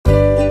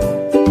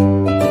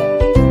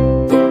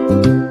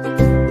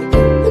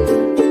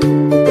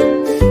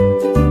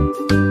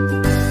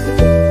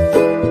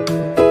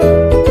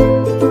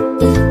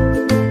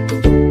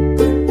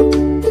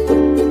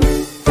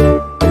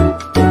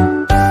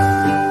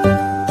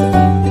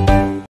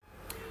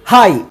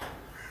Hi,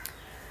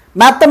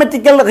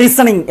 mathematical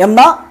reasoning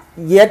എന്ന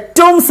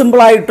ഏറ്റവും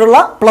സിമ്പിളായിട്ടുള്ള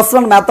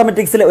 +1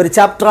 മാത്തമെറ്റിക്സിലെ ഒരു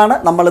ചാപ്റ്ററാണ്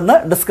നമ്മൾ ഇന്ന്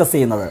ഡിസ്കസ്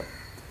ചെയ്യുന്നത്.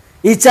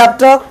 ഈ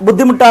ചാപ്റ്റർ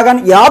ബുദ്ധിമുട്ടാകാൻ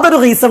യാതൊരു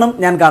റീസണും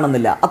ഞാൻ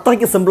കാണുന്നില്ല.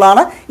 അത്രയ്ക്ക്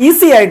സിമ്പിളാണ്.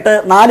 ഈസി ആയിട്ട്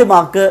 4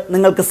 മാർക്ക്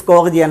നിങ്ങൾക്ക്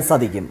സ്കോർ ചെയ്യാൻ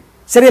സാധിക്കും.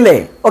 ശരിയല്ലേ?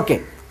 ഓക്കെ,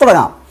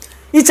 തുടങ്ങാം.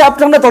 ഈ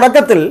ചാപ്റ്ററിന്റെ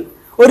തുടക്കത്തിൽ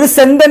ഒരു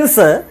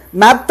സെന്റൻസ്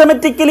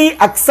മാത്തമെറ്റിക്കലി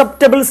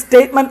അക്സെപ്റ്റബിൾ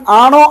സ്റ്റേറ്റ്മെന്റ്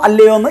ആണോ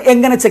അല്ലയോ എന്ന്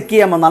എങ്ങനെ ചെക്ക്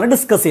ചെയ്യാമെന്നാണ്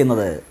ഡിസ്കസ്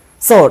ചെയ്യുന്നത്.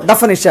 So,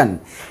 definition: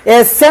 a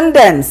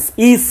sentence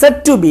is said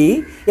to be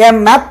a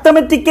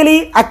mathematically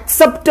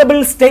acceptable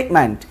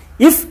statement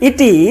if it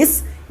is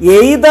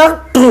either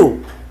true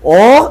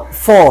or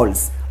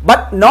false,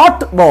 but not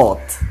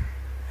both.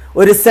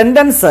 ഒരു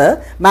സെന്റൻസ്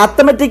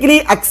മാത്തമെറ്റിക്കലി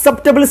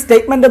അക്സെപ്റ്റബിൾ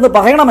സ്റ്റേറ്റ്മെന്റ് എന്ന്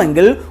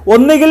പറയണമെങ്കിൽ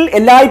ഒന്നുകിൽ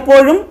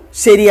എല്ലായ്പ്പോഴും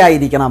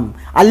ശരിയായിരിക്കണം,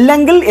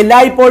 അല്ലെങ്കിൽ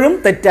എല്ലായ്പ്പോഴും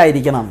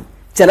തെറ്റായിരിക്കണം.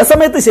 ചില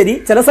സമയത്ത് ശരി,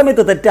 ചില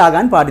സമയത്ത്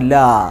തെറ്റാകാൻ പാടില്ല.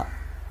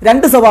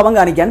 രണ്ട് സ്വഭാവം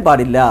കാണിക്കാൻ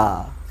പാടില്ല.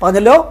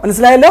 പറഞ്ഞല്ലോ,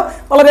 മനസ്സിലായല്ലോ?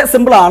 വളരെ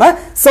സിമ്പിൾ ആണ്.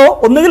 സോ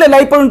ഒന്നുകിൽ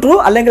എല്ലായ്പ്പോഴും ട്രൂ,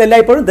 അല്ലെങ്കിൽ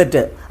എല്ലായ്പ്പോഴും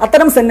തെറ്റ്.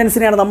 അത്തരം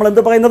സെന്റൻസിനെയാണ് നമ്മൾ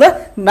എന്ത് പറയുന്നത്?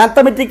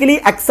 Mathematically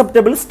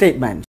acceptable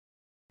statement.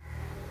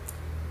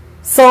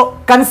 So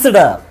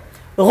consider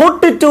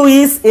 √2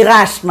 is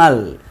irrational.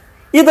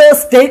 ഇത്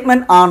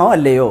സ്റ്റേറ്റ്മെന്റ് ആണോ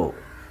അല്ലയോ?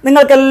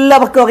 നിങ്ങൾക്ക്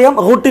എല്ലാവർക്കും അറിയാം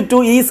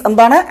 √2 ഈസ്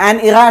എന്താണ്? ആൻ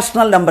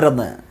ഇറാഷണൽ നമ്പർ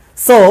എന്ന്.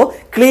 So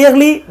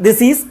clearly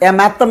this is A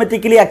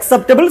mathematically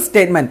acceptable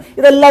statement.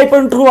 ഇതെല്ലാം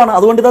ഇപ്പോഴും ട്രൂ ആണ്,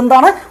 അതുകൊണ്ട്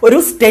ഇതെന്താണ്? ഒരു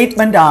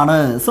സ്റ്റേറ്റ്മെന്റ് ആണ്.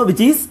 So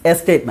which is A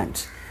statement.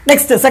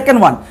 Next,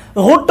 second one,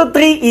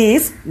 √3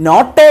 is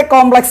not A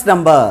complex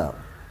number.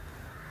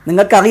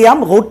 നിങ്ങൾക്കറിയാം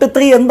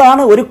 √3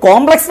 എന്താണ്? ഒരു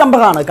കോംപ്ലക്സ്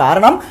നമ്പർ ആണ്.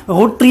 കാരണം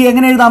 √3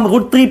 എങ്ങനെ എഴുതാം?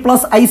 √3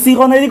 +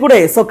 I0 എന്ന് എഴുതിക്കൂടെ?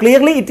 So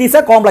clearly it is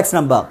A complex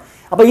number.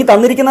 അപ്പൊ ഈ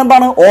തന്നിരിക്കുന്ന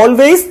എന്താണ്?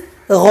 ഓൾവേസ്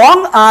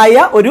റോങ്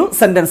ആയ ഒരു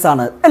സെന്റൻസ്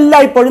ആണ്.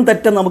 എല്ലായ്പ്പോഴും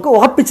തെറ്റെന്ന് നമുക്ക്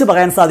ഉറപ്പിച്ച്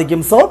പറയാൻ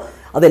സാധിക്കും. സോ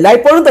അത്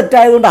എല്ലായ്പ്പോഴും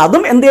തെറ്റായതുകൊണ്ട്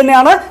അതും എന്ത്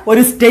തന്നെയാണ്?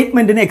 ഒരു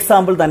സ്റ്റേറ്റ്മെന്റിന്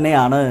എക്സാമ്പിൾ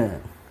തന്നെയാണ്.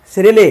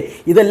 ശരിയല്ലേ?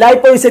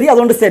 ഇതെല്ലായ്പ്പോഴും ശരി,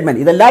 അതുകൊണ്ട്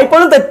സ്റ്റേറ്റ്മെന്റ്.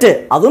 ഇതെല്ലായ്പ്പോഴും തെറ്റ്,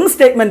 അതും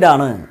സ്റ്റേറ്റ്മെന്റ്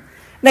ആണ്.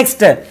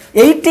 Next,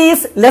 8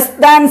 is less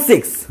than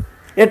 6.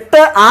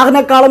 8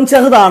 6നേക്കാളും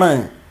ചെറുതാണ്.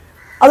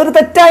 അതൊരു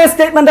തെറ്റായ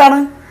സ്റ്റേറ്റ്മെന്റ് ആണ്,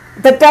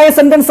 തെറ്റായ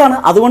സെന്റൻസ് ആണ്.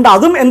 അതുകൊണ്ട്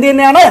അതും എന്ത്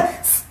തന്നെയാണ്?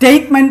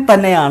 സ്റ്റേറ്റ്മെന്റ്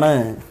തന്നെയാണ്.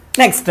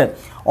 Next,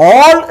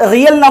 all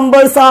real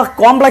numbers are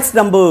complex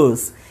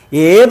numbers.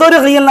 ഏതൊരു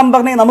റിയൽ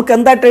നമ്പറിനെ നമുക്ക്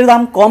എന്തായിട്ട്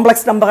എഴുതാം?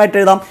 കോംപ്ലക്സ് നമ്പർ ആയിട്ട്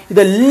എഴുതാം.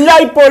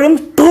 ഇതെല്ലായ്പ്പോഴും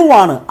ട്രൂ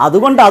ആണ്.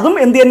 അതുകൊണ്ട് അതും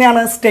എന്ത്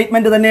തന്നെയാണ്?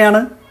 സ്റ്റേറ്റ്മെന്റ്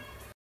തന്നെയാണ്.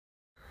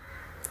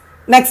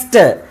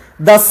 Next,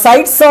 the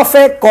sides of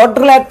A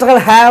quadrilateral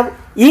have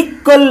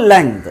equal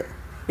length.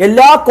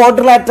 എല്ലാ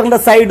ക്വാഡ്രിലാറ്ററിന്റെ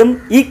സൈഡും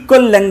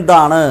ഈക്വൽ ലെങ്ത്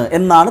ആണ്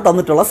എന്നാണ്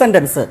തന്നിട്ടുള്ള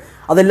സെന്റൻസ്.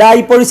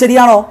 അതെല്ലായ്പ്പോഴും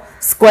ശരിയാണോ?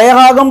 സ്ക്വയർ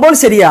ആകുമ്പോൾ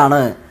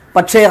ശരിയാണ്,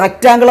 പക്ഷേ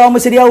റെക്ടാങ്കിൾ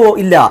ആകുമ്പോൾ ശരിയാവോ?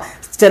 ഇല്ല.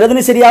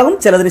 ചിലതിന് ശരിയാകും,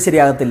 ചിലതിന്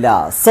ശരിയാകത്തില്ല.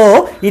 So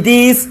it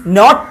is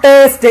not A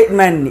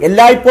statement.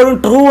 എല്ലായ്പ്പോഴും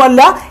ട്രൂ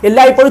അല്ല,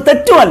 എല്ലായ്പ്പോഴും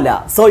തെറ്റുമല്ല.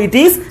 So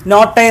it is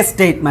not A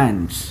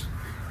statement.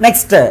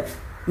 Next,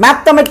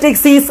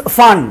 mathematics is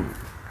fun.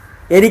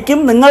 എനിക്കും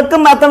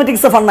നിങ്ങൾക്കും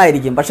മാത്തമെറ്റിക്സ് ഫൺ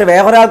ആയിരിക്കും, പക്ഷെ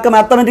വേറൊരാൾക്ക്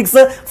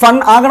മാത്തമെറ്റിക്സ് ഫൺ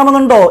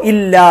ആകണമെന്നുണ്ടോ?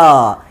 ഇല്ല.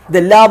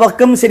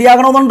 ഇതെല്ലാവർക്കും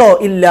ശരിയാകണമെന്നുണ്ടോ?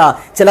 ഇല്ല.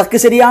 ചിലർക്ക്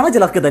ശരിയാണ്,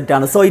 ചിലർക്ക്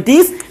തെറ്റാണ്. So it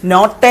is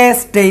not A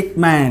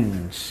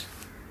statement.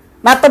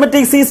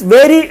 Mathematics is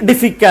very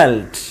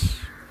difficult.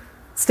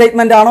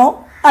 Statement ആണോ?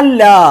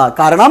 അല്ല.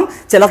 കാരണം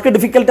ചിലർക്ക്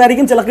ഡിഫിക്കൽട്ട്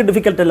ആയിരിക്കും, ചിലർക്ക്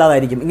ഡിഫിക്കൽട്ട്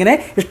അല്ലാതായിരിക്കും. ഇങ്ങനെ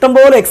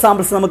ഇഷ്ടംപോലെ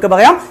എക്സാമ്പിൾസ് നമുക്ക്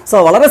പറയാം. സോ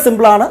വളരെ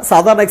സിമ്പിൾ ആണ്.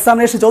 സാധാരണ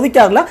എക്സാമിനേഷൻ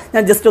ചോദിക്കാറില്ല,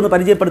 ഞാൻ ജസ്റ്റ് ഒന്ന്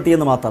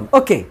പരിചയപ്പെടുത്തിയെന്ന് മാത്രം.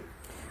 ഓക്കെ,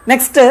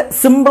 നെക്സ്റ്റ്,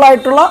 സിമ്പിൾ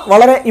ആയിട്ടുള്ള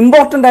വളരെ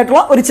ഇമ്പോർട്ടൻ്റ്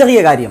ആയിട്ടുള്ള ഒരു ചെറിയ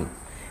കാര്യം,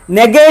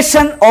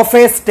 നെഗേഷൻ ഓഫ്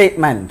എ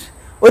സ്റ്റേറ്റ്മെന്റ്.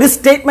 ഒരു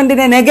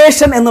സ്റ്റേറ്റ്മെന്റിനെ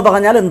നെഗേഷൻ എന്ന്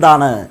പറഞ്ഞാൽ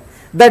എന്താണ്?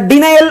 The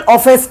denial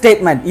of A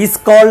statement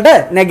is called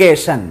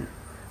negation.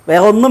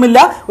 വേറെ ഒന്നുമില്ല,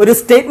 ഒരു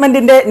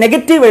സ്റ്റേറ്റ്മെന്റിന്റെ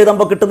നെഗറ്റീവ്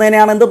എഴുതുമ്പോൾ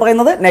കിട്ടുന്നതിനെയാണ് എന്ത്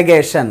പറയുന്നത്?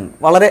 നെഗേഷൻ.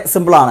 വളരെ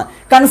സിമ്പിൾ ആണ്.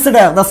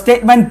 Consider the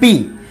statement P,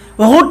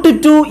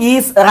 √2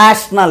 is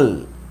rational.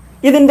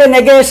 ഇതിന്റെ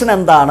നെഗേഷൻ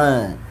എന്താണ്?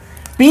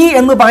 P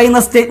എന്ന് പറയുന്ന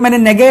സ്റ്റേറ്റ്മെന്റ്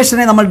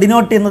നെഗേഷനെ നമ്മൾ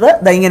ഡിനോട്ട് ചെയ്യുന്നത്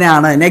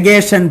ഇങ്ങനെയാണ്.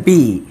 Negation P,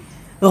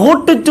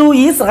 √2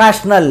 is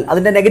rational.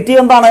 അതിന്റെ നെഗറ്റീവ്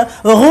എന്താണ്?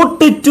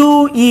 √2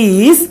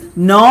 ഈസ്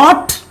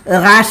നോട്ട്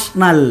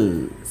റാഷണൽ.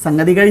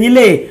 സംഗതി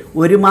കഴിഞ്ഞില്ലേ?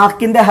 1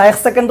 മാർക്കിന്റെ ഹയർ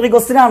സെക്കൻഡറി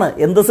ക്വസ്റ്റ്യൻ ആണ്.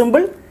 എന്ത്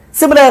സിമ്പിൾ.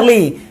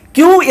 സിമിലർലി Q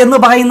എന്ന്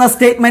പറയുന്ന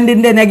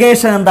സ്റ്റേറ്റ്മെന്റിന്റെ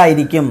നെഗേഷൻ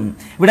എന്തായിരിക്കും?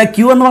 ഇവിടെ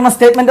Q എന്ന് പറഞ്ഞ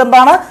സ്റ്റേറ്റ്മെന്റ്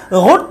എന്താണ്?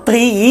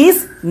 √3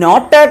 is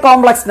not A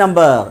complex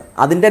number.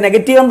 അതിന്റെ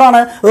നെഗറ്റീവ്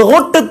എന്താണ്?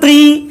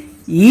 √3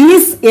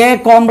 ഈസ് എ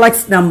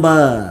കോംപ്ലക്സ്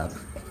നമ്പർ.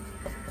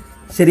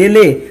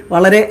 ശരിയല്ലേ?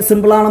 വളരെ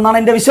സിമ്പിൾ ആണെന്നാണ്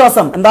എന്റെ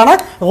വിശ്വാസം. എന്താണ്?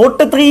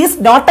 √3 is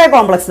not A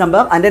complex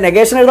number. അതിന്റെ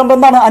നെഗേഷൻ എഴുതുമ്പോൾ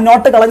എന്താണ്? ആ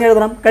നോട്ട്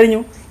കളഞ്ഞെഴുതണം. കഴിഞ്ഞു.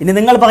 ഇനി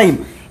നിങ്ങൾ പറയും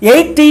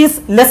 8 ഈസ്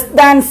ലെസ്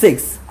ദാൻ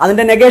 6.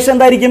 അതിന്റെ നെഗേഷൻ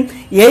എന്തായിരിക്കും?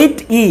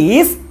 8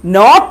 is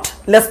not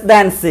less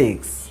than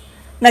 6.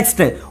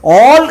 Next,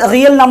 all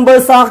real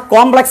numbers are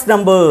complex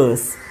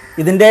numbers.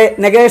 ഇതിന്റെ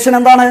നെഗേഷൻ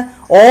എന്താണ്?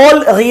 All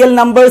real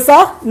numbers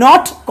are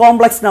not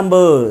complex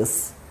numbers.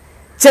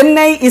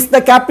 Chennai is the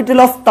capital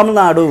of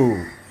Tamil Nadu.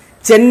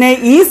 Chennai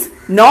is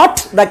not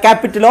the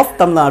capital of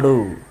Tamil Nadu.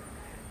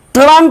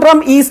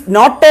 Trivandrum is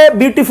not A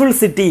beautiful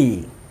city.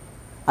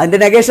 അതിന്റെ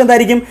negation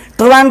എന്തായിരിക്കും?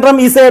 Trivandrum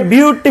is A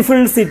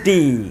beautiful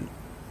city.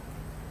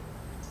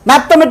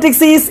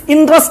 Mathematics is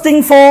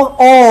interesting for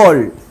all.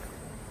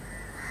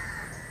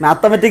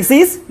 Mathematics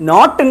is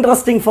not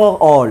interesting for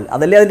all.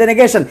 അതല്ലേ അതിന്റെ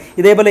negation.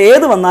 ഇതേപോലെ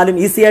ഏത് വന്നാലും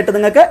easy ആയിട്ട്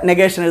നിങ്ങൾക്ക്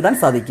negation എഴുതാൻ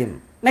സാധിക്കും.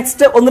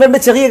 നെക്സ്റ്റ് ഒന്ന് രണ്ട്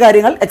ചെറിയ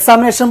കാര്യങ്ങൾ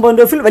എക്സാമിനേഷൻ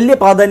പോയിന്റ് ഓഫ് വ്യൂ വലിയ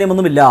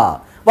പ്രാധാന്യമൊന്നുമില്ല.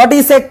 What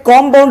is A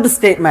compound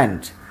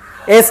statement?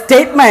 A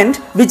statement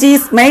which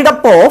is made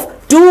up of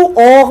 2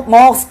 or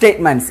more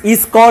statements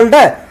is called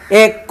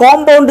a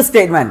compound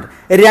statement.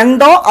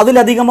 രണ്ടോ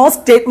അതിലധികമോ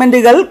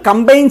സ്റ്റേറ്റ്മെന്റുകൾ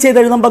കമ്പൈൻ ചെയ്ത്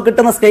എഴുതുമ്പോൾ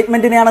കിട്ടുന്ന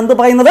സ്റ്റേറ്റ്മെന്റിനെയാണ് എന്ത്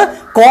പറയുന്നത്?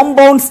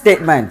 Compound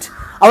statement.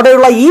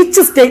 അവിടെയുള്ള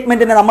ഈച്ച്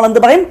സ്റ്റേറ്റ്മെന്റിനെ നമ്മൾ എന്ത്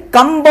പറയും?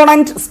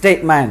 Component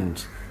statement.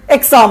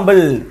 Example,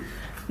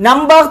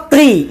 number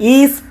 3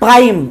 is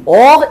prime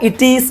or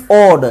it is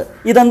odd.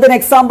 ഇതെന്തിന്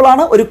example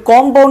ആണ്? ഒരു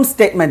കോമ്പൗണ്ട്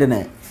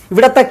സ്റ്റേറ്റ്മെന്റിന്.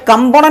 ഇവിടുത്തെ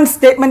component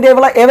statement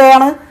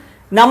ഏവയാണ്?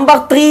 Number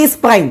 3 is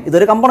prime,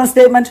 ഇതൊരു component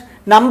statement.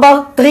 Number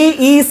 3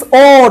 is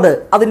odd,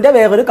 അതിന്റെ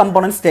വേറൊരു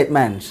കമ്പോണന്റ്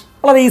സ്റ്റേറ്റ്മെന്റ്.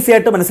 വളരെ ഈസി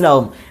ആയിട്ട്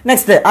മനസ്സിലാവും.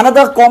 Next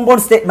another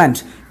compound statement,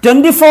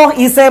 24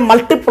 is A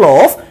multiple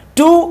of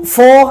 2,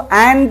 4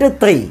 and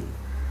 3.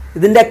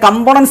 ഇതിന്റെ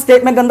കമ്പോണന്റ്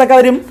സ്റ്റേറ്റ്മെന്റ് എന്തൊക്കെ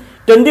വരും?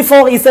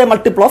 24 is A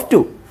multiple of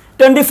 2,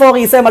 24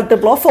 is A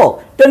multiple of 4,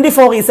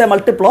 24 is A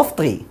multiple of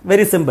 3.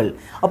 Very simple.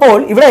 അപ്പോൾ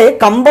ഇവിടെ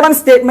കമ്പോണന്റ്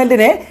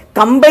സ്റ്റേറ്റ്മെന്റിനെ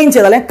കമ്പൈൻ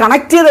ചെയ്ത് അല്ലെങ്കിൽ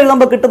കണക്ട് ചെയ്ത്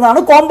എഴുതുമ്പോൾ കിട്ടുന്നതാണ്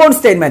compound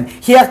statement.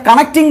 Here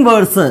connecting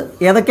words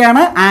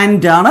ഏതൊക്കെയാണ്?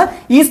 ആൻഡ് ആണ്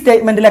ഈ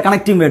സ്റ്റേറ്റ്മെന്റിലെ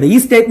കണക്ടിംഗ് വേർഡ്. ഈ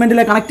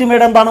സ്റ്റേറ്റ്മെന്റിലെ കണക്ടിംഗ്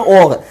വേർഡ് എന്താണ്?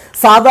 ഓർ.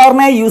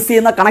 സാധാരണ യൂസ്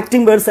ചെയ്യുന്ന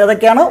കണക്ടിംഗ് വേർഡ്സ്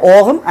ഏതൊക്കെയാണ്?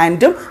 ഓറും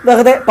ആൻഡും.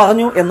 വെറുതെ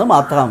പറഞ്ഞു എന്ന്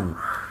മാത്രം.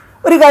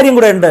 ഒരു കാര്യം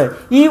കൂടെ ഉണ്ട്.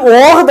 ഈ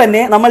ഓർ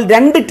തന്നെ നമ്മൾ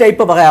രണ്ട്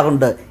ടൈപ്പ്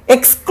പറയാറുണ്ട്,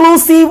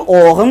 എക്സ്ക്ലൂസീവ്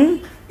ഓറും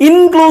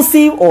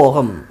ഇൻക്ലൂസീവ്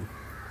ഓറും.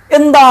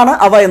 എന്താണ്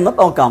അവ എന്ന്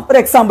നോക്കാം. ഒരു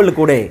എക്സാമ്പിൾ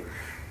കൂടെ,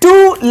 2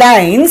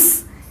 lines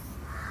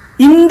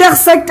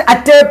intersect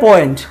at A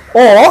point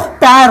or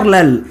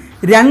parallel.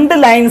 2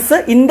 lines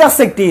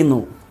intersect ചെയ്യുന്നു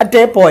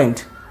at A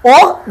point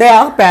or they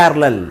are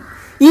parallel.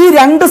 ഈ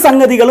രണ്ട്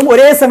സംഗതികളും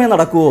ഒരേ സമയം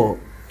നടക്കുമോ?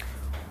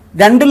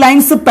 2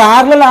 lines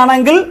പാരലൽ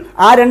ആണെങ്കിൽ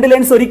ആ 2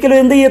 lines ഒരിക്കലും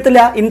എന്ത്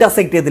ചെയ്യത്തില്ല?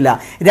 ഇന്റർസെക്ട് ചെയ്യത്തില്ല.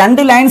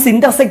 2 lines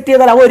ഇന്റർസെക്ട്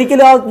ചെയ്താൽ അവ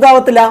ഒരിക്കലും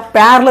എന്താവത്തില്ല?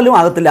 പാരലലും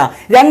ആകത്തില്ല.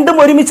 രണ്ടും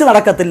ഒരുമിച്ച്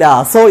നടക്കത്തില്ല.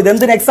 സോ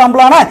ഇതെന്തിന് എക്സാമ്പിൾ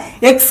ആണ്?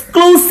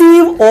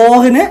 എക്സ്ക്ലൂസീവ്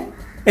ഓറിന്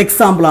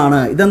എക്സാമ്പിൾ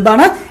ആണ്.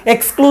 ഇതെന്താണ്?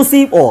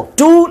 Exclusive or.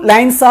 2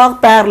 lines R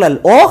parallel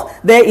or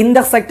they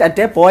intersect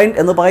at A point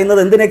എന്ന് പറയുന്നത്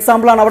എന്തിന്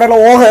എക്സാമ്പിൾ ആണ്? അവിടെയുള്ള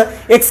or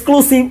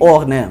exclusive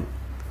ഓറിന്.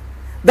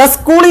 The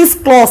school is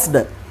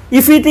closed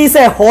if it is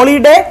A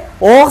holiday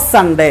or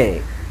Sunday.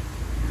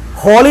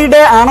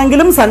 Holiday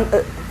ആണെങ്കിലും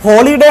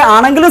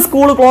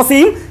സ്കൂൾ ക്ലോസ്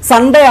ചെയ്യും,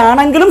 സൺഡേ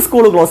ആണെങ്കിലും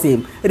സ്കൂൾ ക്ലോസ്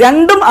ചെയ്യും.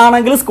 രണ്ടും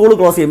ആണെങ്കിലും സ്കൂൾ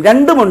ക്ലോസ് ചെയ്യും.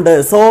 രണ്ടുമുണ്ട്.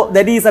 So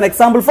that is an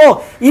example for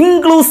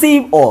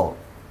inclusive or.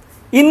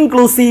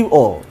 Inclusive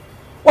or.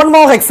 One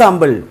more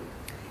example,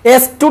 A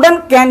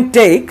student can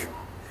take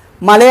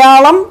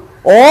Malayalam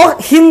or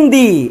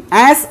Hindi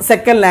as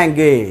second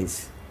language.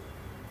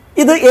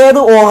 ഇത്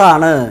ഏത്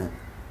ഓറാണ്?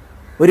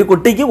 ഒരു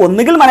കുട്ടിക്ക്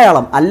ഒന്നുകിൽ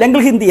മലയാളം അല്ലെങ്കിൽ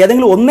ഹിന്ദി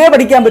ഏതെങ്കിലും ഒന്നേ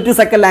പഠിക്കാൻ പറ്റൂ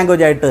സെക്കൻഡ്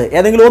ലാംഗ്വേജ് ആയിട്ട്.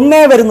 ഏതെങ്കിലും ഒന്നേ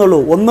വരുന്നുള്ളൂ.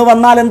 ഒന്ന്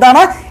വന്നാൽ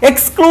എന്താണ്?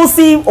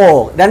 എക്സ്ക്ലൂസീവ് ഓ.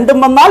 രണ്ടും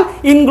വന്നാൽ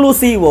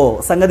ഇൻക്ലൂസീവ് ഓ.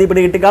 സംഗതി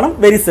പിടി കിട്ടി കാണും.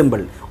 Very simple.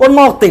 One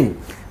more thing,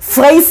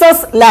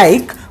 phrases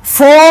like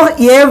for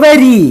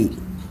every,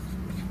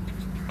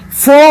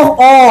 for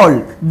all,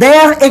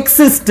 there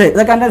exist,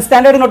 ഇതൊക്കെ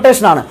സ്റ്റാൻഡേർഡ്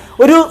നൊട്ടേഷൻ ആണ്.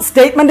 ഒരു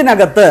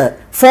സ്റ്റേറ്റ്മെന്റിനകത്ത്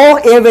for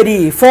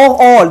every, for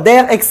all,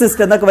 there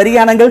exist എന്നൊക്കെ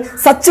വരികയാണെങ്കിൽ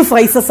such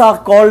phrases are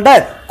called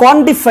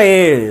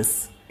ക്വാണ്ടിഫയേഴ്സ്.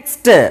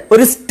 Next,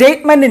 ഒരു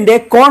സ്റ്റേറ്റ്മെന്റിന്റെ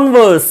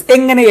കോൺവേഴ്സ്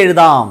എങ്ങനെ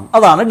എഴുതാം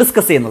അതാണ്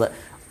ഡിസ്കസ് ചെയ്യുന്നത്.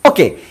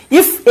 Okay,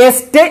 if A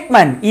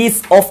statement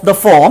is of the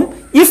form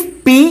if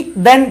P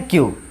then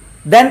Q,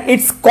 then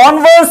its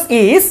converse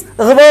is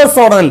reverse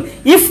order.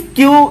 if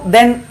q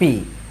then p.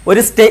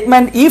 ഒരു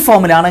statement ഈ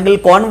ഫോമിലാണെങ്കിൽ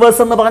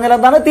കോൺവേഴ്സ് എന്ന് പറഞ്ഞാൽ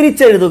എന്താണ്?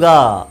 തിരിച്ചെഴുതുക.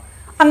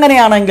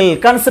 അങ്ങനെയാണെങ്കിൽ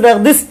consider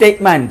this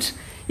statement,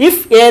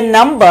 if A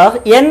number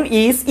n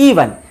is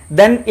even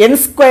then n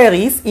square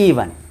is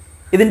even.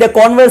 ഇതിന്റെ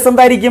converse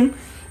എന്തായിരിക്കും?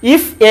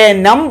 If A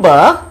number,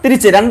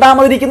 തിരിച്ച്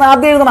രണ്ടാമതിരിക്കുന്ന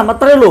ആദ്യം എഴുതണം,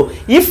 അത്രേ ഉള്ളൂ.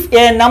 If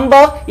A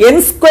number n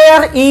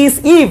square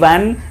is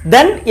even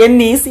then n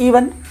is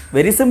even.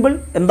 Very simple.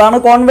 എന്താണ്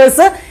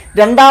converse?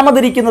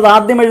 രണ്ടാമതിരിക്കുന്നത്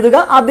ആദ്യം എഴുതുക,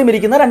 ആദ്യം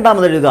ഇരിക്കുന്നത്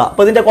രണ്ടാമത് എഴുതുക.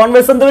 അപ്പൊ ഇതിന്റെ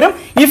കോൺവേഴ്സ് എന്ത് വരും?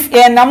 If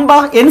A number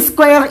n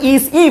square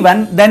is even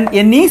then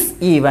n is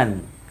even.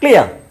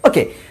 Clear?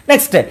 Okay.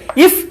 Next,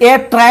 if A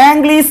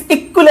triangle is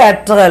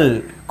equilateral,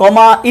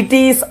 it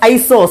is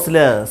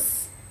isosceles.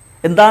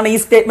 എന്താണ് ഈ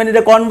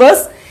സ്റ്റേറ്റ്മെന്റിന്റെ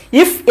converse?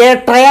 If A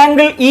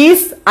triangle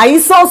is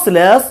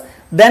isosceles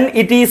then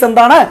it is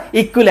എന്താണ്?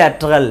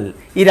 Equilateral.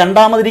 ഈ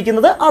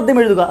രണ്ടാമതിരിക്കുന്നത് ആദ്യം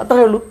എഴുതുക,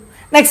 അത്രേ ഉള്ളൂ.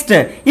 Next,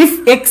 if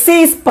X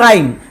is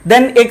prime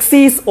then x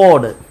is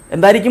odd.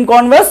 എന്തായിരിക്കും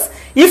converse?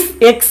 If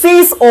X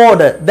is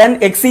odd then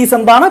x is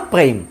എന്താണ്?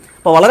 പ്രൈം.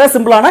 അപ്പൊ വളരെ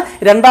സിമ്പിൾ ആണ്.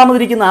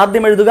 രണ്ടാമതിരിക്കുന്ന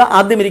ആദ്യം എഴുതുക,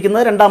 ആദ്യം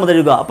ഇരിക്കുന്നത് രണ്ടാമത്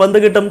എഴുതുക. അപ്പൊ എന്ത്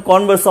കിട്ടും?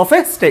 Converse of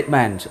A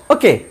statement.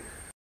 Okay.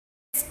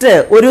 Next,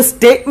 ഒരു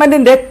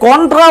സ്റ്റേറ്റ്മെന്റിന്റെ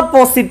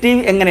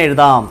കോൺട്രാപോസിറ്റീവ് എങ്ങനെ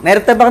എഴുതാം?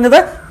 നേരത്തെ പറഞ്ഞത്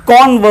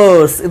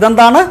കോൺവേഴ്സ്.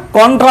 ഇതെന്താണ്?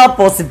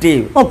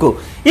 കോൺട്രാപോസിറ്റീവ്. നോക്കൂ,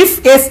 if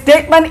A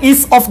statement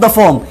is of the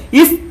form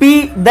if P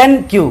then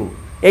Q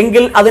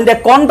എങ്കിൽ അതിന്റെ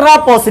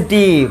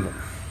contrapositive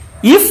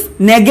if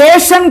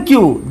negation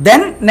Q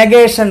then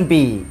negation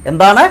P.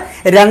 എന്താണ്?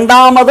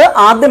 രണ്ടാമത്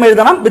ആദ്യം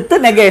എഴുതണം വിത്ത്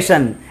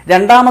നെഗേഷൻ.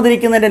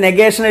 രണ്ടാമതിരിക്കുന്നതിന്റെ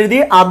നെഗേഷൻ എഴുതി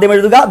ആദ്യം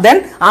എഴുതുക, then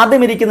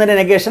ആദ്യം ഇരിക്കുന്നതിന്റെ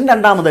നെഗേഷൻ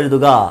രണ്ടാമത്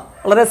എഴുതുക.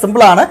 വളരെ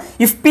സിമ്പിൾ ആണ്.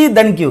 ഇഫ് പി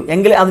ദെൻ ക്യൂ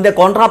എങ്കിൽ അതിന്റെ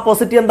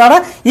കോൺട്രാപോസിറ്റ് എന്താണ്?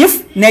 If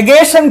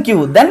negation Q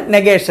then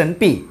negation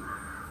P.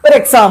 ഒരു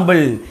example,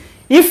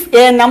 if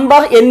A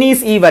number n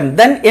is even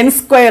then n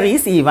square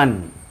is even.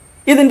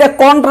 ഇതിന്റെ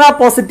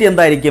കോൺട്രാപോസിറ്റ്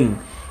എന്തായിരിക്കും?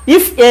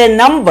 If A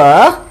number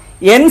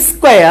n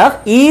square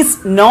is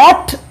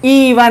not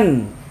even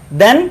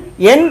then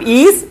n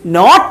is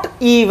not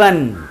even.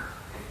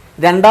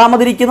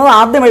 രണ്ടാമതിരിക്കുന്നത്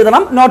ആദ്യം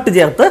എഴുതണം not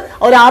ചേർത്ത്,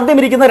 അവർ ആദ്യം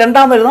ഇരിക്കുന്നത്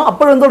രണ്ടാമത് എഴുതണം,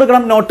 അപ്പോഴും എന്ത്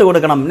കൊടുക്കണം? നോട്ട്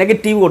കൊടുക്കണം,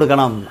 നെഗറ്റീവ്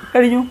കൊടുക്കണം.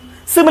 കഴിഞ്ഞു.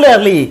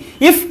 Similarly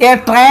if A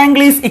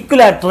triangle is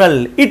equilateral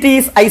it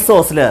is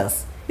isosceles.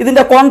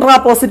 ഇതിന്റെ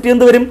കോൺട്രാപോസിറ്റ്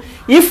എന്ത് വരും?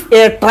 If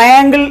A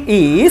triangle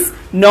is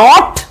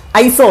not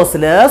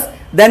isosceles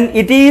then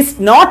it is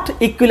not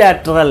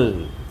equilateral.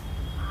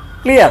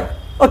 Clear?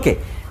 Okay.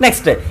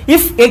 Next,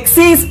 if x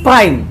is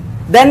prime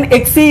then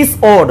x is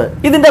odd.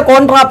 ഇതിന്റെ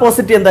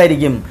കോൺട്രാപോസിറ്റ്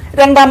എന്തായിരിക്കും?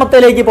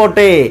 രണ്ടാമത്തേലേക്ക്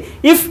പോട്ടെ.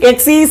 if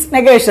x is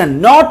negation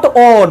not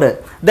odd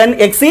then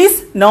x is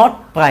not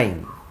prime.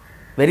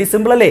 Very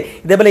simple അല്ലേ?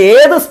 ഇതേപോലെ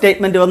ഏത്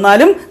statement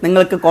വന്നാലും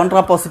നിങ്ങൾക്ക്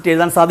കോൺട്രാപോസിറ്റ്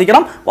എഴുതാൻ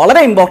സാധിക്കണം.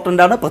 വളരെ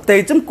ഇമ്പോർട്ടൻ്റ് ആണ്,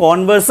 പ്രത്യേകിച്ചും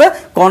കോൺവേഴ്സ്,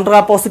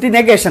 കോൺട്രാപോസിറ്റ്,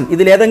 നെഗേഷൻ.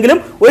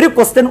 ഇതിലേതെങ്കിലും ഒരു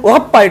ക്വസ്റ്റ്യൻ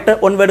ഉറപ്പായിട്ട്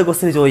വൺ വേർഡ്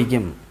ക്വസ്റ്റ്യൻ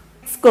ചോദിക്കും.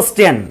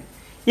 Question,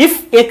 if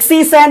x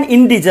is an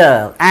integer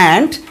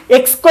and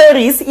x square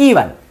is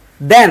even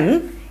then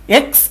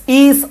x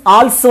is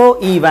also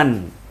even.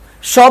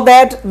 Show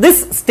that this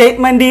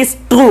statement is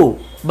true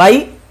by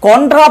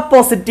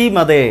contrapositive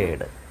method.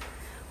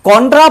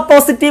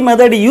 Contrapositive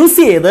method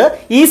use ചെയ്ത്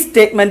ഈ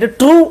statement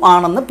true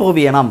ആണെന്ന് prove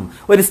ചെയ്യണം.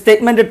 ഒരു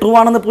statement true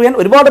ആണെന്ന് prove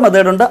ചെയ്യാൻ ഒരുപാട്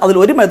method ഉണ്ട്, അതിൽ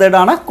ഒരു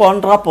മെത്തേഡാണ്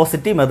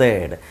കോൺട്രാപോസിറ്റീവ്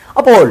മെത്തേഡ്.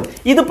 അപ്പോൾ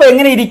ഇതിപ്പോൾ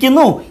എങ്ങനെ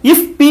ഇരിക്കുന്നു?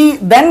 ഇഫ് പി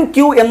ദെൻ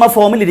ക്യൂ എന്ന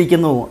ഫോമിൽ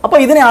ഇരിക്കുന്നു. അപ്പോൾ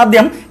ഇതിനെ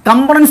ആദ്യം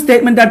കമ്പോണന്റ്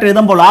സ്റ്റേറ്റ്മെന്റ് ആയിട്ട്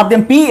എഴുതുമ്പോൾ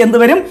ആദ്യം പി എന്ത്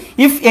വരും?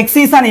 If X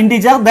is an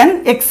integer then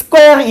X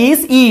square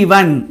is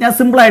even. ഞാൻ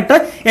സിമ്പിൾ ആയിട്ട്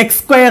എക്സ്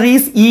സ്ക്വയർ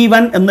ഈസ്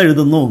ഈവൻ എന്ന്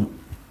എഴുതുന്നു.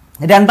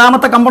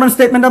 രണ്ടാമത്തെ കമ്പോണന്റ്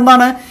സ്റ്റേറ്റ്മെന്റ്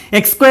എന്താണ്?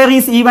 X square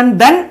is even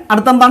then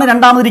അടുത്തെന്താണ്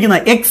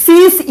രണ്ടാമതിരിക്കുന്നത്? X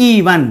is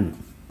even.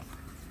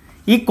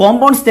 ഈ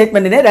കോമ്പൗണ്ട്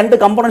സ്റ്റേറ്റ്മെന്റിനെ രണ്ട്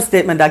കമ്പോണന്റ്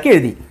സ്റ്റേറ്റ്മെന്റ് ആക്കി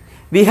എഴുതി.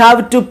 We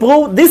have to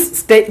prove this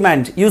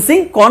statement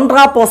using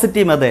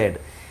contrapositive method.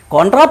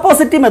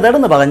 Contrapositive method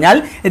എന്ന് പറഞ്ഞാൽ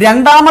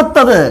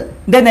രണ്ടാമത്തത്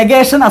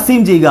നെഗേഷൻ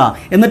അസ്യൂം ചെയ്യുക,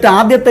 എന്നിട്ട്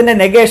ആദ്യത്തിന്റെ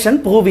നെഗേഷൻ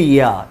പ്രൂവ്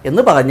ചെയ്യുക.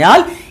 എന്ന് പറഞ്ഞാൽ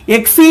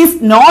എക്സ് ഈസ്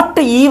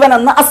നോട്ട് ഈവൻ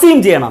എന്ന് അസ്യൂം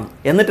ചെയ്യണം,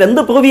 എന്നിട്ട്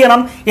എന്ത് പ്രൂവ്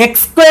ചെയ്യണം?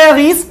 X square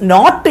is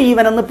not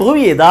even എന്ന്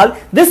പ്രൂവ് ചെയ്താൽ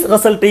ദിസ്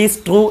റിസൾട്ട് ഈസ്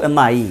ട്രൂ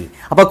എന്നായി.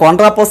 അപ്പോൾ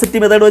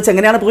കോൺട്രാപോസിറ്റീവ് മെത്തേഡ് വെച്ച്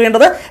എങ്ങനെയാണ് പ്രൂവ്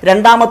ചെയ്യേണ്ടത്?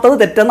 രണ്ടാമത്തത്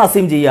തെറ്റെന്ന്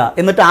അസ്യൂം ചെയ്യുക,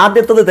 എന്നിട്ട്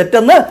ആദ്യത്തത്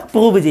തെറ്റെന്ന്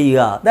പ്രൂവ്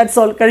ചെയ്യുക.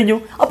 That's all. കഴിഞ്ഞു.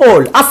 അപ്പോൾ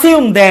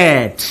അസ്യൂം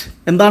ദാറ്റ്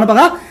എന്താണ്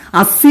പറയുക?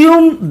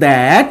 അസ്യൂം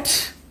ദാറ്റ്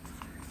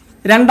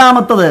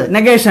രണ്ടാമത്തത്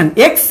negation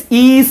X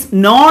is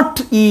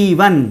not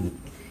even.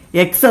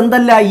 X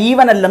എന്തല്ല?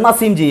 ഈവൻ അല്ലെന്ന്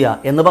അസ്യൂം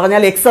ചെയ്യുക. എന്ന്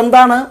പറഞ്ഞാൽ എക്സ്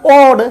എന്താണ്?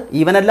 Odd.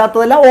 Even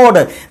അല്ലാത്തതല്ല,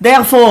 odd.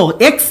 Therefore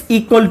X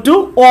equal to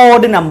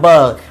odd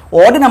number.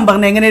 Odd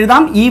നമ്പറിനെ എങ്ങനെ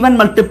എഴുതാം? Even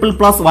multiple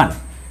plus 1,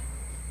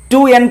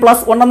 2n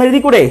plus 1 എന്ന്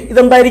എഴുതിക്കൂടെ?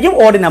 ഇതെന്തായിരിക്കും?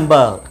 Odd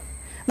number.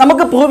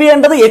 നമുക്ക് പ്രൂവ്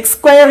ചെയ്യേണ്ടത് X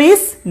square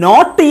is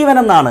not even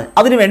എന്നാണ്.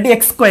 അതിനുവേണ്ടി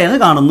എക്സ് സ്ക്വയർ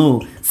കാണുന്നു.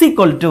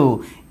 ഈക്വൽ ടു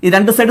ഈ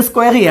രണ്ട് സൈഡ്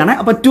സ്ക്വയർ ചെയ്യാണ്.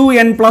 അപ്പൊ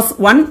 2n plus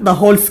 1 the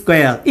whole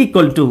square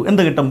equal to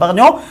എന്ത് കിട്ടും?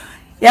 പറഞ്ഞോ.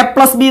 A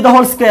plus B the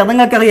whole square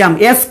നിങ്ങൾക്കറിയാം.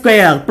 A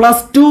square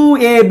plus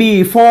 2ab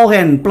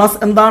 4n plus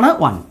എന്താണ്?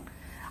 1.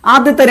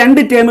 ആദ്യത്തെ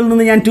രണ്ട് ടേമിൽ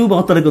നിന്ന് ഞാൻ 2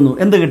 പുറത്തെടുക്കുന്നു.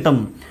 എന്ത് കിട്ടും?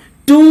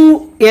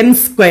 2n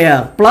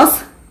square plus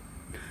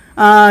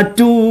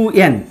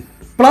 2n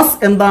plus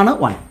എന്താണ്?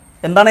 1.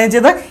 എന്താണ് ഞാൻ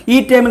ചെയ്തത്? ഈ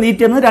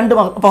ടേമിൽ രണ്ട്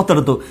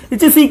പുറത്തെടുത്തു.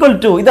 ഇറ്റ് ഈസ് ഈക്വൽ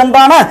ടു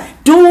ഇതെന്താണ്?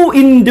 2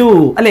 ഇൻറ്റു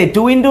അല്ലെ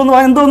 2 ഇൻറ്റു എന്ന്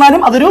എന്ത്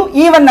വന്നാലും അതൊരു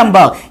even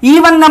number.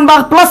 Even number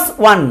plus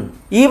 1.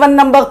 Even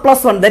number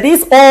plus 1 that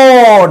is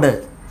odd.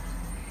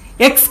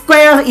 X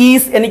square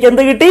is എനിക്ക്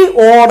എന്ത് കിട്ടി?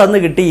 ഓഡ്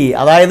എന്ന് കിട്ടി.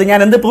 അതായത് ഞാൻ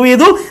എന്ത് പ്രൂവ്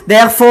ചെയ്തു?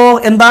 Therefore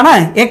എന്താണ്?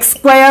 എക്സ്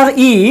സ്ക്വയർ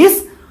ഈസ്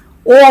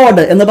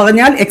ഓഡ് എന്ന്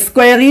പറഞ്ഞാൽ X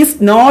square is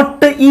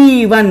not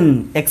even.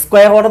 X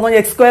square odd എന്ന്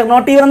പറഞ്ഞാൽ എക്സ് സ്ക്വയർ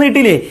നോട്ട് ഈവൻ എന്ന്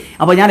കിട്ടിയില്ലേ?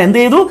 അപ്പൊ ഞാൻ എന്ത്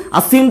ചെയ്തു?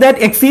 Assume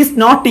that X is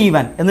not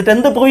even. എന്നിട്ട്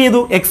എന്ത് പ്രൂവ്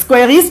ചെയ്തു? X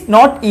square is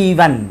not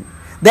even.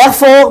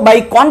 Therefore by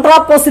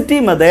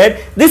contrapositive method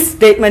this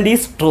statement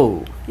is true.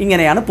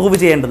 ഇങ്ങനെയാണ് പ്രൂവ്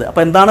ചെയ്യേണ്ടത്.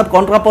 അപ്പോൾ എന്താണ്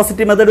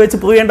കോൺട്രാപോസിറ്റീവ് മെത്തേഡ് വെച്ച്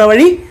പ്രൂവ് ചെയ്യേണ്ട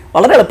വഴി?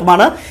 വളരെ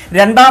എളുപ്പമാണ്.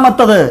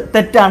 രണ്ടാമത്തത്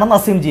തെറ്റാണെന്ന്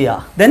അസ്യൂം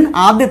ചെയ്യുക, ദെൻ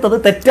ആദ്യത്തത്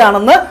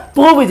തെറ്റാണെന്ന്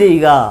പ്രൂവ്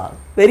ചെയ്യുക.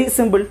 Very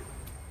simple.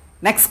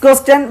 Next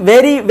question,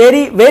 very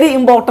very very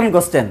important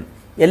question.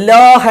 എല്ലാ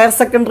ഹയർ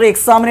സെക്കൻഡറി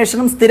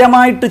എക്സാമിനേഷനും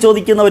സ്ഥിരമായിട്ട്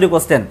ചോദിക്കുന്ന ഒരു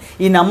ക്വസ്റ്റ്യൻ.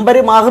 ഈ നമ്പർ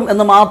മാറും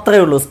എന്ന് മാത്രമേ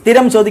ഉള്ളൂ.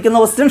 സ്ഥിരം ചോദിക്കുന്ന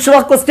ക്വസ്റ്റ്യൻ,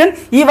 ഷുവർ ക്വസ്റ്റ്യൻ,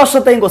 ഈ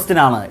വർഷത്തെയും ക്വസ്റ്റ്യൻ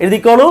ആണ്.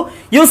 എഴുതിക്കോളൂ.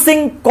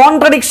 Using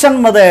contradiction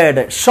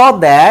method show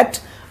that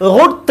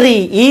 √3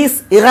 is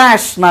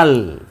irrational.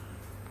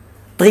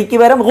 3ക്ക്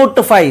പകരം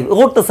 √5,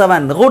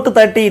 √7,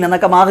 √13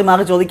 എന്നൊക്കെ മാറി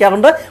മാറി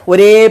ചോദിക്കാറുണ്ട്.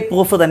 ഒരേ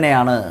പ്രൂഫ്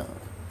തന്നെയാണ്.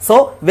 So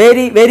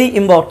very very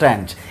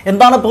important.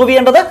 എന്താണ് പ്രൂവ്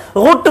ചെയ്യേണ്ടത്?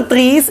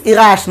 √3 is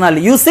irrational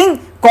using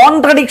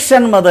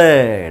contradiction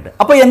method.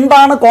 അപ്പോൾ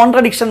എന്താണ്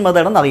കോൺട്രഡിക്ഷൻ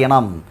മെത്തേഡ് എന്ന്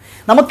അറിയണം.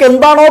 നമുക്ക്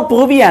എന്താണോ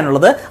പ്രൂവ്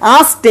ചെയ്യാനുള്ളത് ആ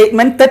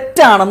സ്റ്റേറ്റ്മെന്റ്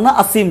തെറ്റാണെന്ന്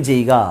അസ്യൂം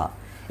ചെയ്യുക,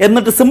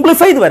 എന്നിട്ട്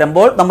സിംപ്ലിഫൈ ചെയ്ത്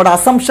വരുമ്പോൾ നമ്മുടെ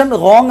അസംഷൻ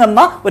റോങ്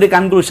എന്ന ഒരു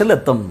കൺക്ലൂഷനിൽ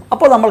എത്തും.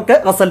 അപ്പോൾ നമുക്ക്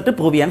റിസൾട്ട്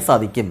പ്രൂവ് ചെയ്യാൻ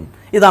സാധിക്കും.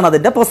 ഇതാണ്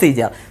അതിന്റെ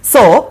procedure.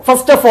 So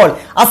first of all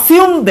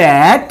assume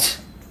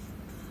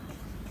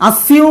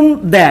assume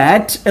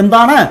that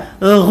എന്താണ്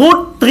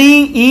root 3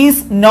 is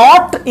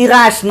not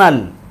irrational.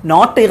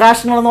 Not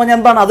irrational എന്ന് പറഞ്ഞാൽ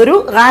എന്താണ്? അതൊരു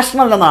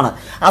റാഷണൽ എന്നാണ്.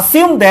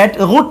 Assume that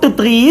root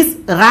 3 is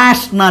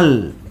rational.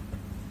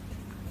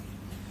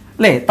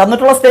 അല്ലേ?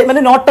 തന്നിട്ടുള്ള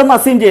സ്റ്റേറ്റ്മെന്റ് നോട്ട് എന്ന്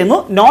അസ്യൂം ചെയ്യുന്നു.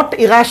 നോട്ട്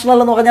ഇറാഷണൽ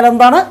എന്ന് പറഞ്ഞാൽ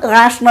എന്താണ്?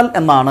 റാഷണൽ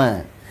എന്നാണ്.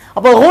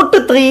 അപ്പോൾ റൂട്ട്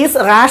 3 ഈസ്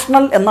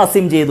റാഷണൽ എന്ന്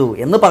അസ്യൂം ചെയ്തു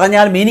എന്ന്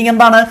പറഞ്ഞാൽ മീനിങ്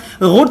എന്താണ്?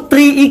 റൂട്ട്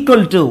 3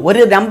 ഈക്വൽ ടു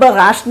ഒരു നമ്പർ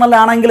റാഷണൽ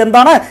ആണെങ്കിൽ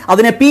എന്താണ്?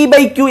 അതിനെ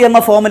p/q എന്ന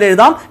ഫോമിൽ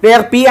എഴുതാം. Where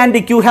p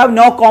and q have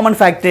no common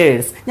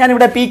factors. ഞാൻ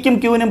ഇവിടെ pക്കും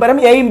qനും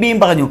പകരം എയും ബിയും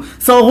പറഞ്ഞു.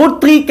 So root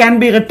 3 can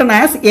be written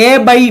as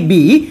a/b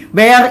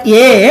where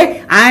a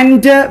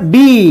and b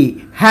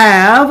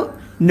have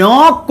no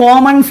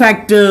common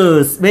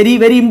factors. Very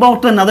very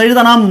important. അത്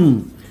എഴുതണം.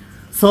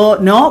 So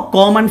no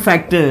common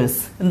factors.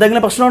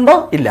 എന്തെങ്കിലും പ്രശ്നമുണ്ടോ?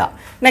 ഇല്ല.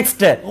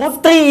 Next, root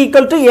 3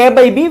 equal to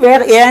a/b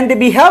where a and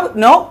b have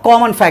no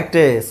common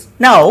factors.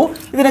 Now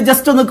ഇതിനെ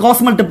just ഒന്ന് cross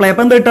multiply.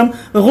 അപ്പോൾ എന്ത് കിട്ടും?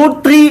 root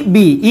 3b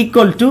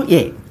equal to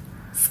a.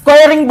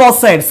 Squaring both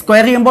sides.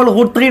 Square ചെയ്യുമ്പോൾ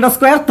root 3 യുടെ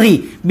സ്ക്വയർ 3,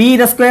 b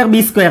യുടെ square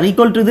b square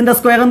equal to ഇതിന്റെ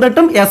square എന്ത്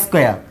കിട്ടും? a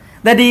square.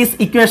 That is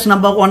equation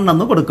number 1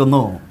 എന്ന്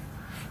കൊടുക്കുന്നു.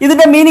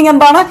 ഇതിന്റെ മീനിങ്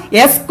എന്താണ്?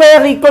 a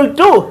square equal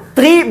to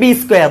 3b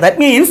square. That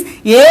means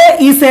a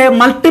is A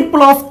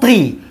multiple of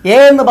 3. a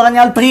എന്ന്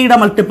പറഞ്ഞാൽ 3 യുടെ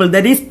മൾട്ടിപ്പിൾ,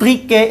 ദാറ്റ് ഈസ്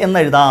 3k എന്ന്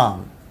എഴുതാം.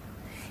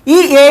 ഈ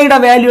a യുടെ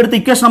വാല്യൂ എടുത്ത്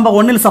ഇക്വേഷൻ നമ്പർ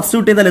 1 ൽ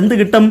സബ്സ്റ്റിറ്റ്യൂട്ട് ചെയ്താൽ എന്ത്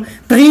കിട്ടും?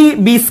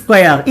 3b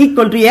square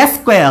equal to a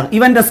square,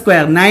 ഇവന്റെ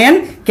സ്ക്വയർ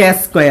 9k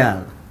സ്ക്വയർ.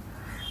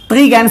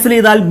 3 ക്യാൻസൽ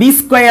ചെയ്താൽ b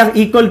square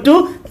equal to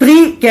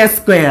 3k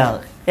square.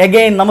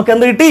 Again നമുക്ക്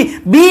എന്ത് കിട്ടി?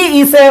 b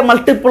is A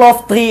multiple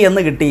of 3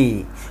 എന്ന് കിട്ടി.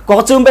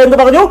 കുറച്ചു മുമ്പ് എന്ത്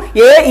പറഞ്ഞു?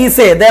 a is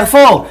a,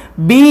 therefore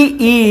b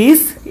is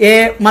a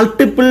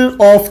multiple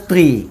of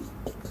 3.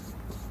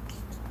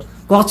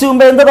 കുറച്ചു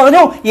മുമ്പ് എന്ത്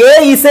പറഞ്ഞു? a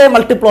is a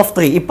multiple of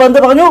 3. ഇപ്പൊ എന്ത്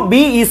പറഞ്ഞു? b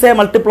is a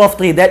multiple of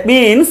 3. That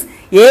means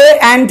a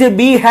and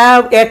b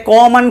have a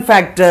common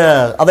factor.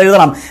 അത്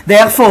എഴുതണം.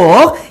 Therefore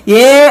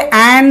a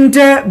and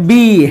b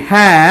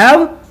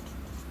have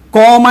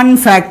common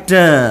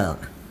factor.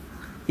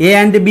 a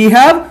and b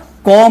have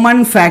common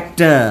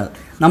factor.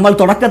 നമ്മൾ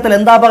തുടക്കത്തിൽ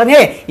എന്താ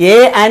പറഞ്ഞേ? a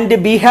and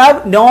b have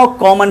no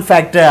common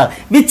factor,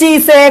 which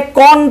is a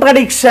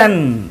contradiction.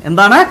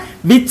 എന്താണ്?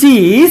 which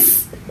is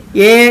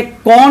a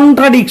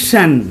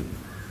contradiction.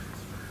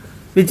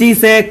 which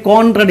is a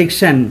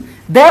contradiction.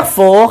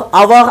 Therefore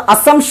our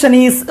assumption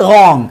is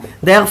wrong.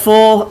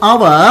 Therefore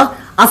our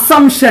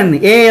assumption,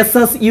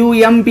 assumption,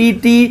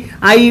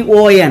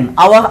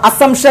 our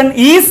assumption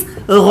is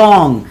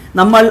wrong.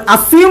 നമ്മൾ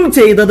assume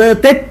ചെയ്തത്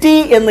തെറ്റി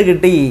എന്ന്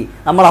കിട്ടി.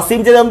 നമ്മൾ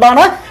assume ചെയ്തത്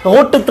എന്താണ്?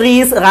 Root 3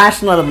 is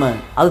rational എന്ന്.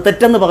 അത്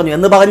തെറ്റെന്ന് പറഞ്ഞു.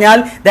 എന്ന് പറഞ്ഞാൽ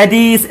ദാറ്റ്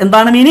ഈസ്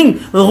എന്താണ് meaning?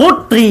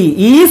 Root 3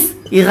 is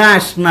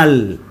irrational.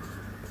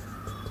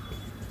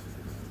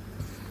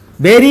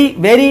 Very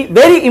very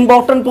very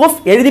important proof.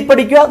 എഴുതി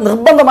പഠിക്കുക.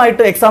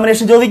 നിർബന്ധമായിട്ട്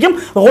എക്സാമിനേഷൻ ചോദിക്കും.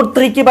 റൂട്ട്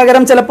 3ക്ക്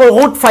പകരം ചിലപ്പോൾ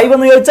റൂട്ട് 5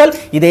 എന്ന് ചോദിച്ചാൽ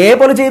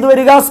ഇതേപോലെ ചെയ്തു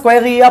വരിക.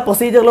 സ്ക്വയർ ചെയ്യുക.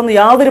 പ്രൊസീജിയറിലൊന്നും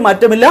യാതൊരു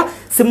മാറ്റമില്ല.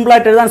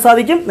 സിമ്പിളായിട്ട് എഴുതാൻ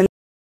സാധിക്കും.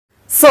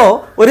 സോ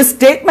ഒരു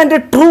സ്റ്റേറ്റ്മെന്റ്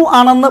ട്രൂ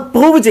ആണെന്ന്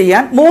പ്രൂവ്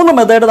ചെയ്യാൻ 3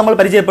 മെത്തേഡ് നമ്മൾ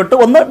പരിചയപ്പെട്ടു.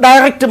 ഒന്ന്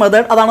ഡയറക്റ്റ്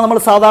മെത്തേഡ്, അതാണ് നമ്മൾ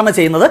സാധാരണ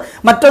ചെയ്യുന്നത്.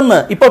 മറ്റൊന്ന്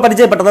ഇപ്പോൾ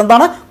പരിചയപ്പെട്ടത്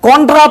എന്താണ്?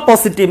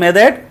 Contrapositive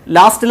method.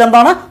 ലാസ്റ്റിൽ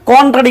എന്താണ്?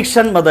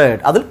 Contradiction method.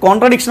 അതിൽ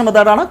കോൺട്രഡിക്ഷൻ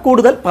മെത്തേഡാണ്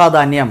കൂടുതൽ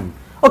പ്രാധാന്യം.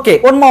 Okay,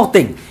 one more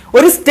thing.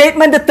 ഒരു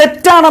സ്റ്റേറ്റ്മെന്റ്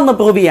തെറ്റാണെന്ന്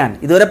പ്രൂവ് ചെയ്യാൻ,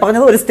 ഇതുവരെ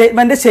പറഞ്ഞത് ഒരു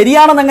സ്റ്റേറ്റ്മെന്റ്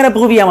ശരിയാണെന്ന് എങ്ങനെ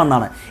പ്രൂവ്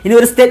ചെയ്യാമെന്നാണ്. ഇനി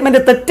ഒരു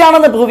സ്റ്റേറ്റ്മെന്റ്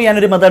തെറ്റാണെന്ന് പ്രൂവ് ചെയ്യാൻ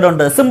ഒരു മെത്തേഡ്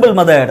ഉണ്ട്. Simple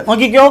method.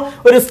 നോക്കിക്കോ.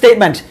 ഒരു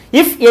statement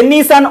if n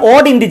is an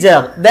odd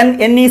integer then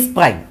n is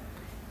prime.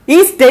 ഈ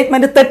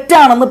സ്റ്റേറ്റ്മെന്റ്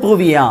തെറ്റാണെന്ന്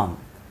പ്രൂവ് ചെയ്യാം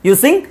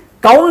യൂസിങ്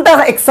കൗണ്ടർ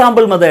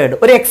എക്സാമ്പിൾ മെത്തേഡ്.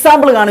 ഒരു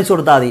എക്സാമ്പിൾ കാണിച്ചു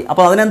കൊടുത്താൽ മതി.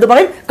 അപ്പോൾ അതിനെന്ത്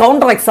പറയും?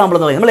 കൗണ്ടർ എക്സാമ്പിൾ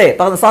എന്ന് പറയും. നമ്മളെ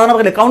സാധാരണ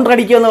പറയില്ലേ കൗണ്ടർ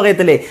അടിക്കുക എന്ന്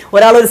പറയത്തില്ലേ?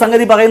 ഒരാൾ ഒരു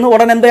സംഗതി പറയുന്നു,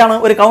 ഉടനെ എന്താണ്?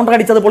 ഒരു കൗണ്ടർ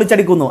അടിച്ചത്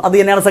പൊളിച്ചടിക്കുന്നു. അത്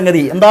തന്നെയാണ്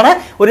സംഗതി. എന്താണ്?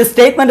 ഒരു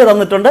സ്റ്റേറ്റ്മെന്റ്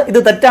തന്നിട്ടുണ്ട്, ഇത്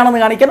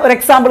തെറ്റാണെന്ന് കാണിക്കാൻ ഒരു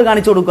എക്സാമ്പിൾ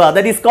കാണിച്ചു കൊടുക്കുക.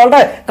 That is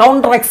called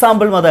counter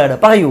example method.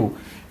 പറയൂ.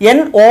 n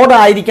ഓഡ്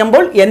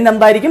ആയിരിക്കുമ്പോൾ n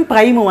എന്തായിരിക്കും?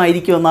 പ്രൈമും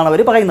ആയിരിക്കും എന്നാണ്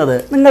അവർ പറയുന്നത്.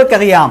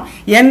 നിങ്ങൾക്കറിയാം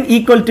n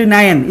ഈക്വൽ ടു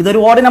 9. ഇതൊരു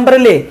ഓഡ് നമ്പർ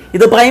അല്ലേ?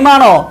 ഇത് പ്രൈം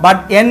ആണോ?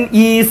 ബട്ട് n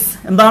ഈസ്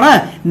എന്താണ്?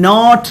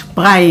 Not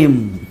prime.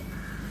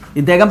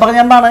 ഇദ്ദേഹം പറഞ്ഞ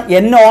എന്താണ്?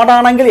 n ഓഡ്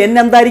ആണെങ്കിൽ n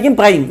എന്തായിരിക്കും?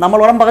 പ്രൈം. നമ്മൾ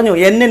ഉടൻ പറഞ്ഞു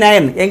n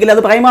 9 എങ്കിൽ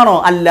അത് പ്രൈം ആണോ?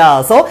 അല്ല.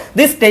 So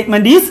this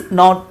statement is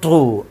not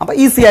true. അപ്പൊ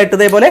ഈസി ആയിട്ട്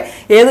ഇതേപോലെ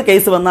ഏത്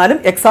കേസ് വന്നാലും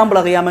എക്സാമ്പിൾ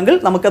അറിയാമെങ്കിൽ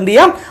നമുക്ക് എന്ത്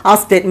ചെയ്യാം? ആ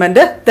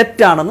സ്റ്റേറ്റ്മെന്റ്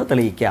തെറ്റാണെന്ന്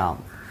തെളിയിക്കാം.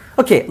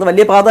 ഓക്കെ, അത്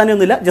വലിയ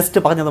പ്രാധാന്യമൊന്നുമില്ല, ജസ്റ്റ്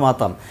പറഞ്ഞത്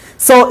മാത്രം.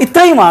 സോ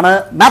ഇത്രയുമാണ്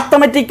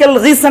മാത്തമാറ്റിക്കൽ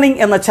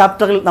റീസണിംഗ് എന്ന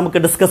ചാപ്റ്ററിൽ നമുക്ക്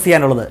ഡിസ്കസ്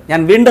ചെയ്യാനുള്ളത്. ഞാൻ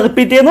വീണ്ടും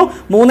റിപ്പീറ്റ് ചെയ്യുന്നു.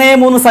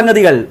 3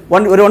 സംഗതികൾ.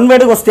 ഒരു one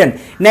word question,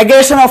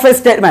 negation of A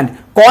statement,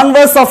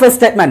 converse of A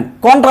statement,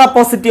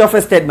 contrapositive of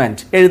A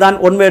statement. എഴുതാൻ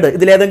വൺ വേർഡ്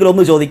ഇതിലേതെങ്കിലും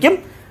ഒന്ന് ചോദിക്കും.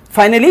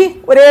 ഫൈനലി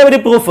ഒരേ ഒരു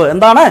പ്രൂഫ്.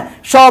 എന്താണ്?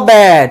 Show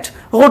that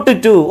root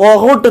 2 or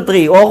root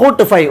 3 or root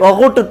 5 or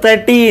root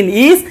 13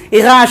 is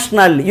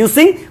irrational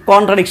using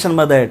contradiction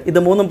method. ഇത്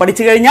മൂന്നും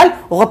പഠിച്ചു കഴിഞ്ഞാൽ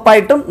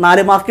ഉറപ്പായിട്ടും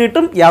 4 മാർക്ക്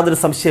കിട്ടും, യാതൊരു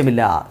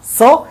സംശയമില്ല.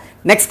 സോ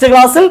നെക്സ്റ്റ്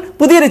ക്ലാസ്സിൽ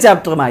പുതിയൊരു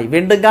ചാപ്റ്ററുമായി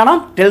വീണ്ടും കാണാം.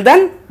 Till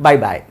then bye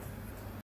bye.